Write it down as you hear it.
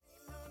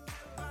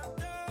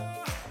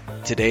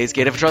Today's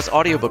Gate of Trust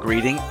audiobook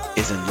reading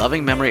is in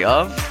loving memory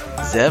of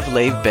Zev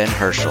Lev Ben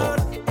Herschel.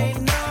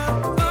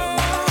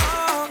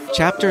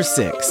 Chapter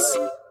 6.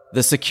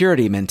 The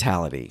Security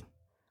Mentality.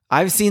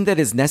 I've seen that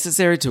it is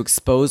necessary to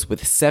expose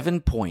with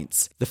 7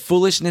 points the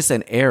foolishness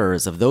and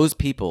errors of those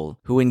people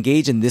who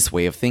engage in this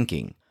way of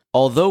thinking.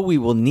 Although we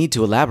will need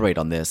to elaborate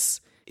on this,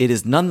 it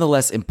is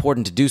nonetheless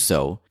important to do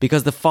so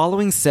because the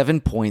following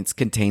 7 points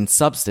contain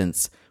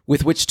substance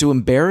with which to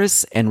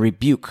embarrass and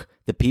rebuke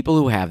the people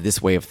who have this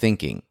way of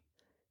thinking.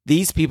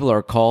 These people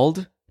are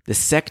called the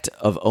sect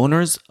of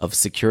owners of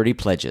security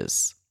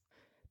pledges.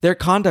 Their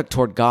conduct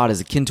toward God is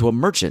akin to a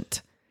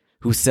merchant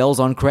who sells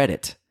on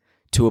credit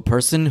to a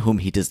person whom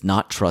he does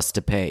not trust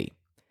to pay.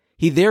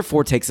 He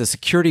therefore takes a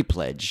security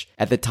pledge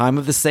at the time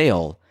of the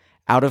sale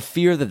out of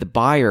fear that the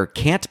buyer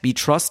can't be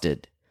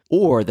trusted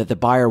or that the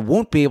buyer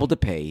won't be able to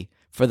pay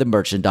for the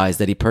merchandise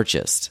that he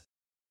purchased.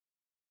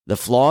 The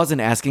flaws in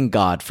asking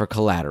God for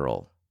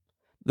collateral.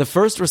 The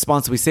first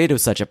response we say to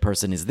such a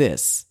person is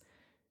this: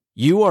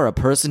 you are a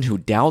person who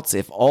doubts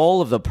if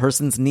all of the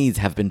person's needs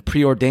have been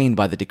preordained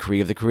by the decree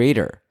of the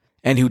Creator,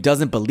 and who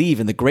doesn't believe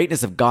in the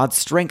greatness of God's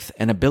strength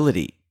and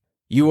ability.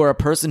 You are a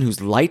person whose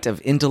light of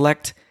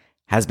intellect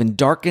has been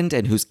darkened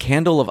and whose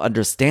candle of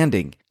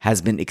understanding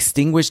has been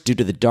extinguished due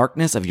to the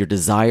darkness of your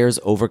desires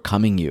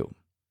overcoming you.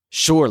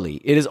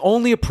 Surely, it is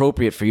only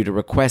appropriate for you to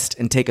request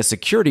and take a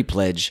security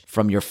pledge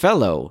from your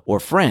fellow or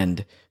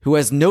friend who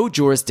has no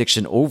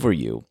jurisdiction over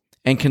you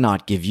and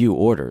cannot give you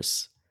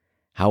orders.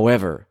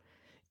 However,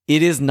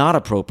 it is not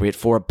appropriate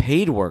for a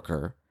paid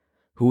worker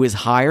who is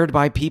hired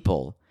by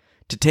people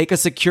to take a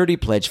security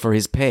pledge for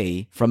his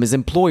pay from his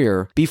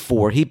employer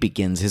before he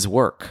begins his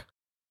work.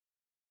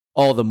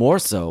 All the more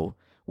so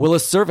will a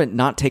servant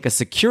not take a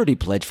security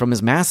pledge from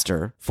his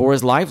master for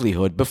his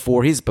livelihood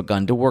before he's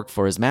begun to work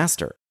for his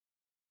master.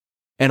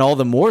 And all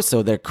the more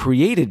so their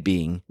created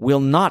being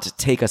will not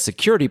take a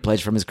security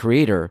pledge from his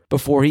creator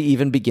before he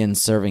even begins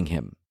serving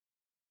him.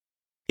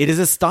 It is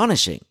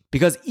astonishing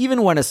because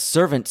even when a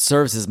servant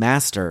serves his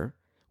master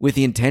with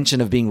the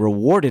intention of being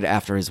rewarded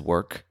after his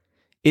work,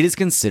 it is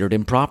considered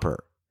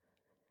improper.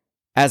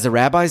 As the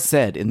rabbis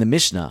said in the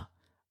Mishnah,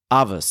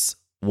 Avos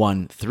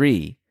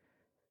 1:3,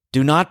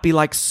 do not be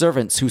like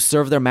servants who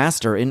serve their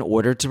master in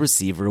order to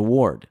receive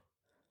reward.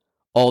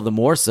 All the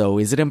more so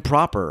is it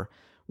improper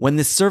when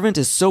the servant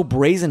is so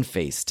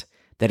brazen-faced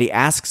that he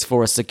asks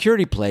for a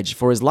security pledge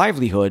for his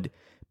livelihood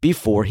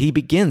before he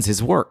begins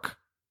his work.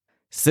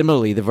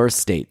 Similarly, the verse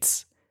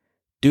states,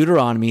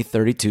 Deuteronomy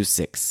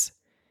 32:6,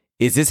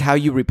 is this how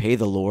you repay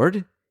the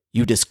Lord,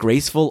 you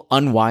disgraceful,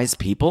 unwise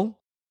people?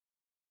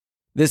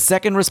 The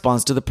second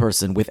response to the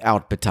person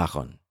without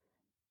bitachon.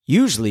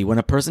 Usually, when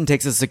a person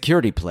takes a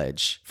security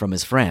pledge from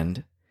his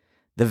friend,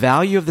 the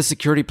value of the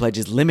security pledge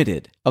is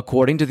limited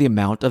according to the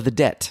amount of the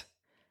debt.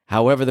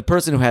 However, the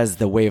person who has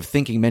the way of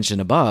thinking mentioned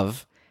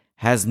above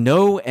has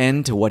no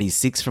end to what he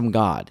seeks from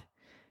God,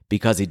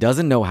 because he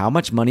doesn't know how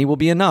much money will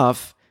be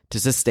enough to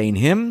sustain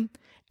him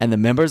and the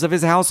members of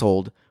his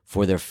household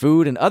for their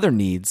food and other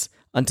needs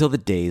until the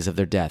days of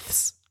their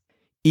deaths.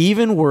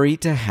 Even were he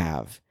to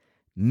have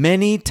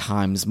many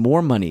times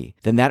more money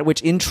than that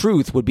which in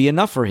truth would be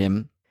enough for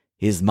him,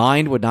 his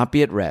mind would not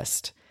be at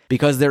rest,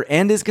 because their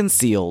end is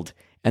concealed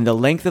and the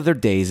length of their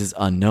days is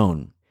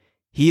unknown.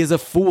 He is a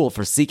fool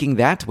for seeking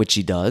that which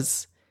he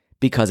does,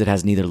 because it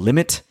has neither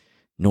limit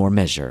nor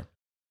measure.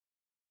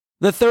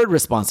 The third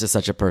response to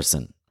such a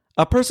person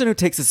who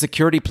takes a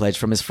security pledge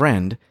from his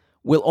friend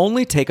will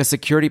only take a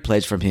security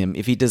pledge from him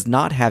if he does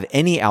not have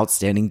any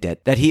outstanding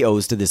debt that he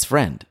owes to this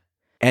friend,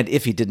 and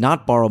if he did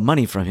not borrow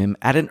money from him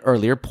at an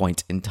earlier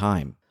point in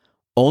time.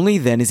 Only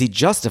then is he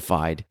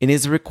justified in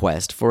his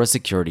request for a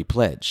security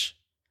pledge.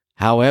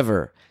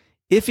 However,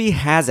 if he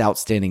has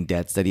outstanding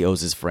debts that he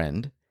owes his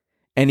friend,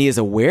 and he is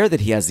aware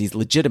that he has these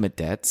legitimate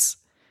debts,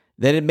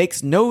 then it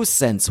makes no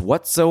sense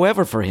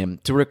whatsoever for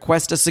him to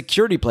request a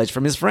security pledge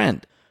from his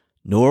friend,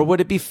 nor would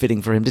it be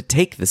fitting for him to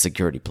take the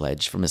security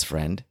pledge from his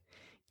friend,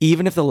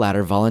 even if the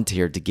latter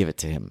volunteered to give it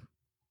to him.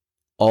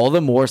 All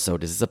the more so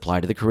does this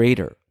apply to the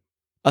Creator.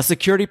 A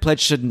security pledge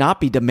should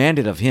not be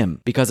demanded of him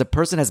because a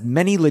person has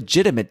many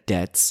legitimate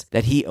debts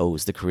that he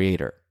owes the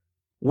Creator.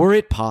 Were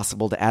it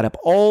possible to add up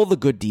all the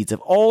good deeds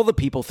of all the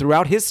people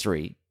throughout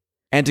history,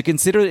 and to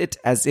consider it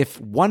as if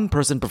one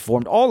person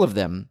performed all of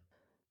them,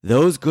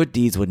 those good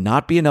deeds would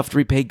not be enough to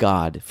repay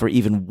God for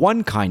even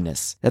one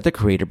kindness that the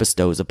Creator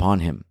bestows upon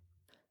him.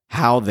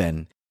 How,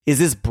 then, is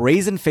this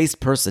brazen-faced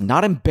person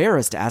not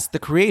embarrassed to ask the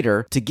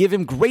Creator to give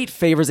him great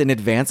favors in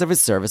advance of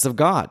his service of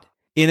God,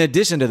 in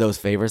addition to those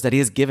favors that he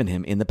has given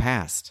him in the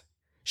past?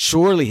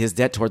 Surely his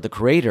debt toward the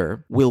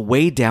Creator will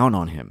weigh down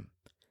on him,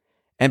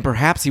 and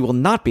perhaps he will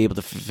not be able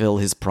to fulfill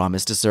his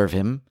promise to serve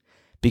him,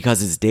 because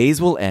his days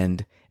will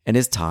end and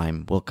his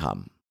time will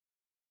come.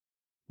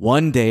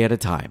 One day at a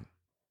time.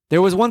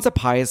 There was once a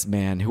pious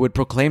man who would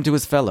proclaim to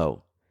his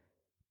fellow,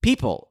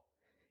 people,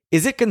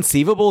 is it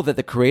conceivable that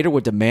the Creator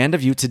would demand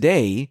of you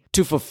today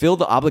to fulfill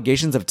the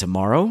obligations of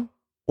tomorrow,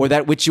 or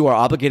that which you are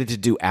obligated to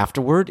do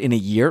afterward in a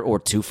year or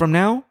two from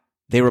now?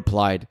 They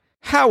replied,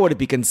 How would it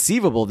be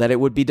conceivable that it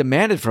would be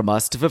demanded from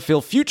us to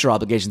fulfill future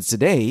obligations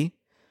today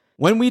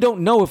when we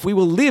don't know if we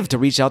will live to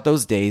reach out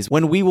those days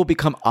when we will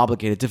become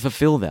obligated to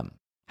fulfill them?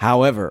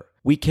 However,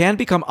 we can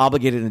become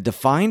obligated in a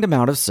defined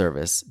amount of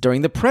service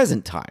during the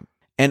present time,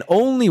 and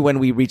only when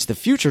we reach the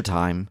future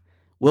time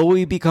will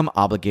we become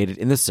obligated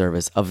in the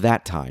service of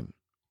that time.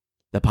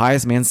 The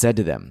pious man said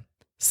to them,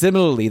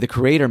 "Similarly, the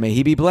Creator, may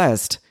he be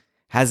blessed,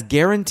 has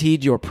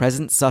guaranteed your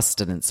present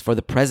sustenance for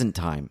the present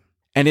time,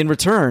 and in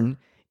return,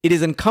 it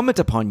is incumbent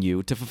upon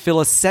you to fulfill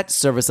a set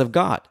service of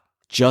God.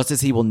 Just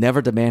as he will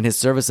never demand his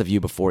service of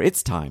you before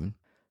its time,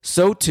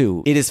 so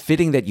too it is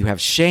fitting that you have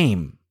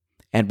shame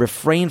and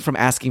refrain from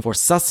asking for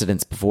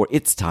sustenance before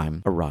its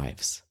time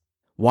arrives.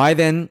 Why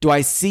then do I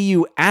see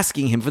you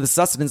asking him for the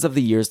sustenance of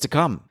the years to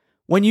come,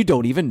 when you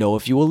don't even know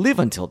if you will live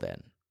until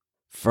then?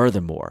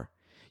 Furthermore,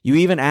 you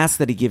even ask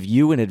that he give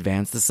you in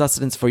advance the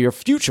sustenance for your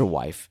future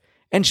wife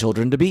and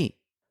children to be,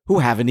 who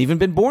haven't even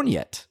been born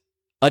yet.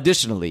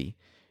 Additionally,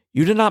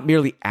 you do not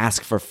merely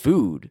ask for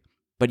food,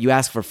 but you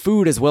ask for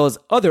food as well as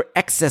other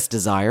excess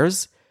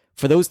desires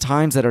for those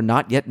times that are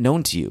not yet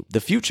known to you, the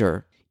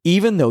future,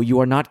 even though you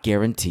are not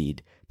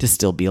guaranteed to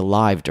still be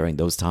alive during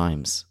those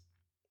times.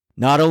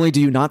 Not only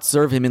do you not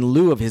serve him in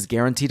lieu of his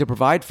guarantee to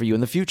provide for you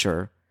in the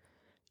future,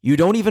 you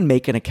don't even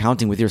make an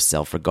accounting with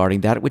yourself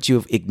regarding that which you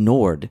have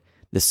ignored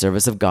the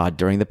service of God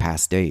during the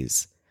past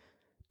days,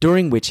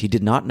 during which he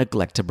did not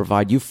neglect to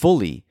provide you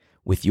fully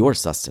with your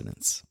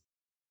sustenance."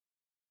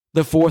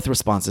 The fourth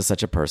response to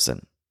such a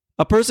person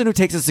who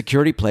takes a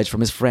security pledge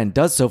from his friend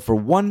does so for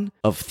one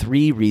of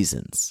three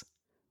reasons.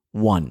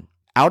 1.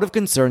 Out of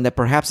concern that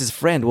perhaps his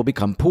friend will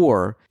become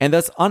poor and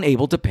thus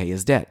unable to pay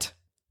his debt.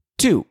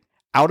 2.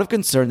 Out of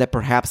concern that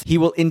perhaps he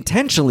will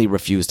intentionally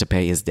refuse to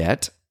pay his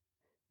debt.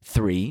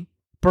 3.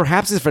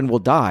 Perhaps his friend will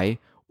die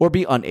or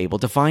be unable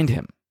to find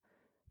him.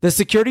 The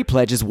security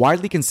pledge is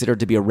widely considered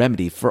to be a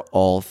remedy for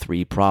all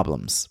three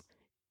problems.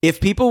 If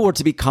people were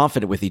to be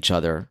confident with each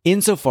other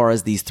insofar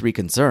as these three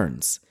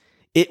concerns,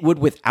 it would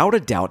without a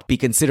doubt be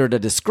considered a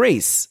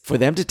disgrace for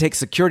them to take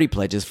security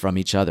pledges from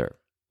each other.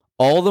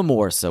 All the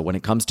more so when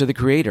it comes to the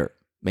Creator,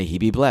 may he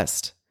be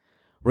blessed,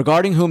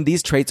 regarding whom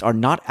these traits are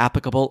not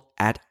applicable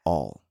at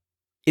all.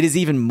 It is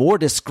even more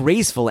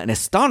disgraceful and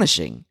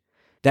astonishing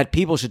that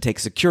people should take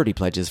security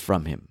pledges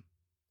from him.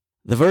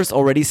 The verse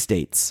already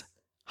states,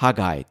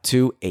 Haggai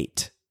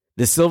 2:8,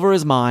 "The silver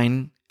is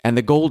mine, and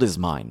the gold is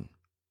mine."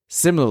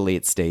 Similarly,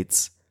 it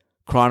states,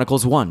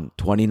 Chronicles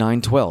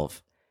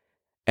 1:29-12,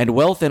 "And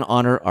wealth and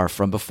honor are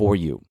from before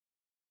you."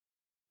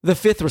 The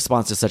fifth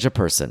response to such a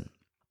person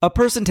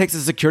takes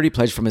a security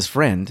pledge from his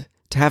friend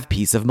to have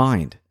peace of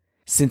mind,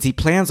 since he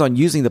plans on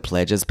using the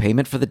pledge as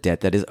payment for the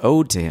debt that is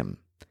owed to him,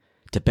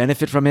 to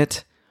benefit from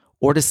it,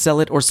 or to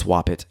sell it or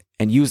swap it,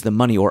 and use the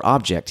money or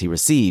object he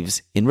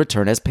receives in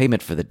return as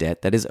payment for the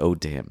debt that is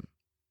owed to him.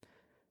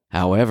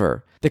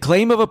 However, the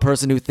claim of a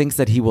person who thinks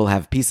that he will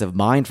have peace of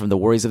mind from the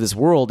worries of this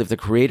world if the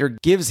Creator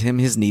gives him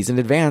his needs in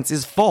advance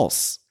is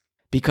false,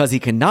 because he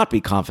cannot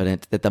be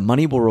confident that the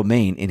money will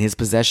remain in his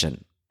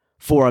possession,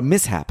 for a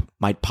mishap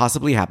might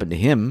possibly happen to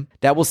him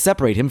that will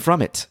separate him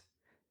from it.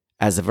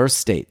 As the verse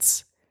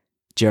states,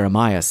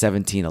 Jeremiah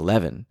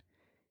 17:11,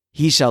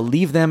 "He shall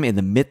leave them in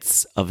the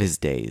midst of his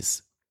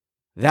days."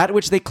 That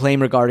which they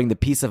claim regarding the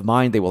peace of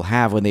mind they will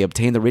have when they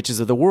obtain the riches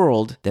of the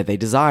world that they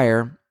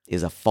desire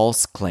is a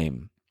false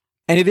claim.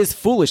 And it is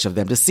foolish of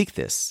them to seek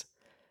this,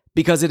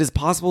 because it is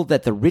possible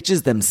that the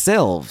riches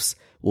themselves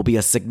will be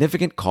a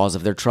significant cause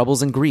of their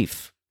troubles and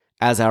grief.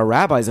 As our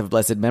rabbis of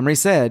blessed memory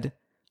said,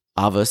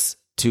 Avos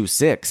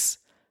 2:6,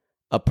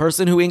 "A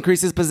person who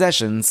increases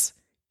possessions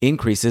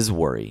increases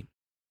worry."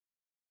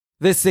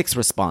 The sixth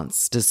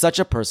response to such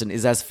a person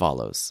is as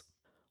follows.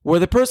 Were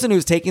the person who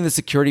is taking the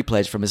security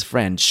pledge from his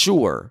friend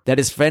sure that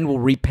his friend will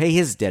repay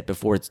his debt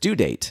before its due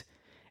date,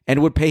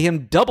 and would pay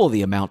him double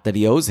the amount that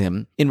he owes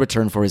him in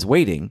return for his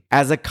waiting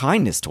as a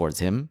kindness towards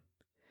him,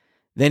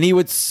 then he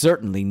would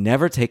certainly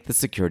never take the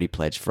security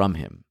pledge from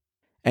him.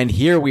 And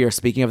here we are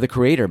speaking of the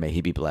Creator, may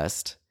he be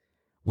blessed.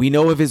 We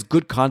know of his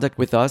good conduct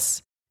with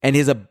us and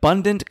his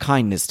abundant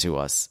kindness to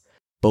us,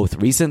 both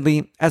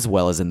recently as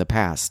well as in the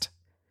past,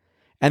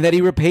 and that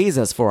he repays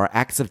us for our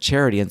acts of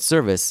charity and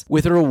service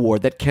with a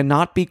reward that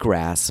cannot be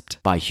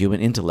grasped by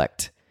human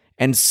intellect,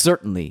 and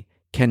certainly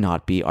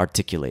cannot be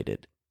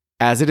articulated.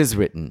 As it is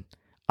written,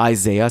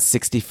 Isaiah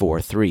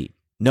 64:3,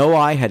 "No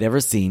eye had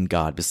ever seen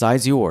God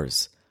besides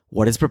yours,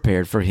 what is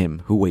prepared for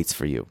him who waits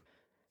for you."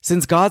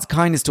 Since God's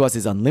kindness to us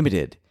is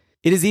unlimited,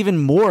 it is even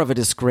more of a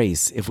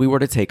disgrace if we were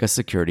to take a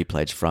security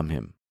pledge from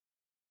him.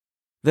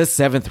 The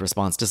seventh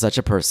response to such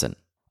a person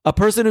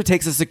who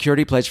takes a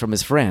security pledge from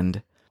his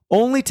friend,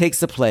 only takes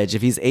the pledge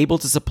if he's able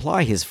to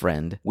supply his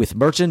friend with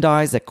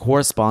merchandise that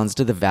corresponds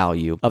to the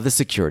value of the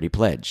security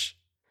pledge.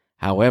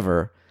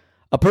 However,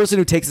 a person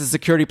who takes a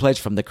security pledge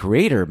from the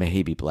Creator, may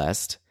he be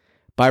blessed,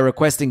 by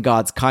requesting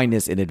God's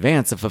kindness in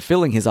advance of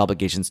fulfilling his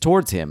obligations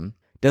towards him,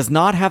 does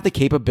not have the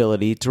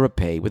capability to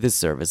repay with his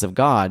service of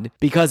God,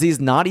 because he is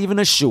not even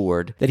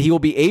assured that he will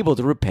be able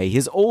to repay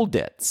his old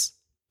debts.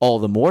 All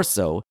the more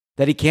so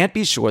that he can't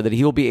be sure that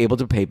he will be able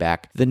to pay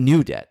back the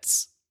new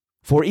debts.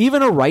 For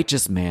even a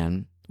righteous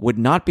man would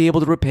not be able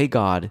to repay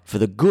God for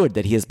the good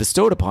that he has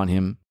bestowed upon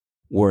him,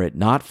 were it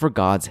not for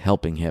God's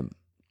helping him.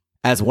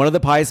 As one of the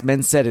pious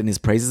men said in his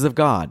praises of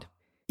God,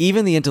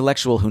 even the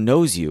intellectual who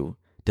knows you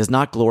does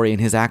not glory in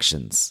his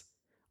actions.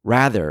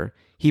 Rather,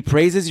 he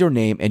praises your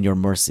name and your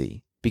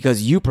mercy,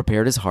 because you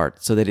prepared his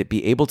heart so that it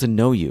be able to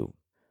know you.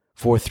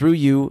 For through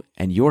you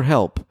and your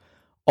help,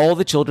 all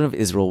the children of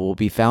Israel will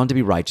be found to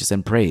be righteous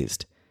and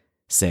praised,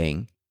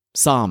 saying,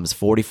 Psalms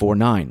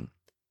 44:9,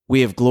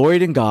 We have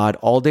gloried in God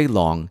all day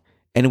long,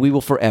 and we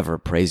will forever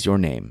praise your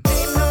name.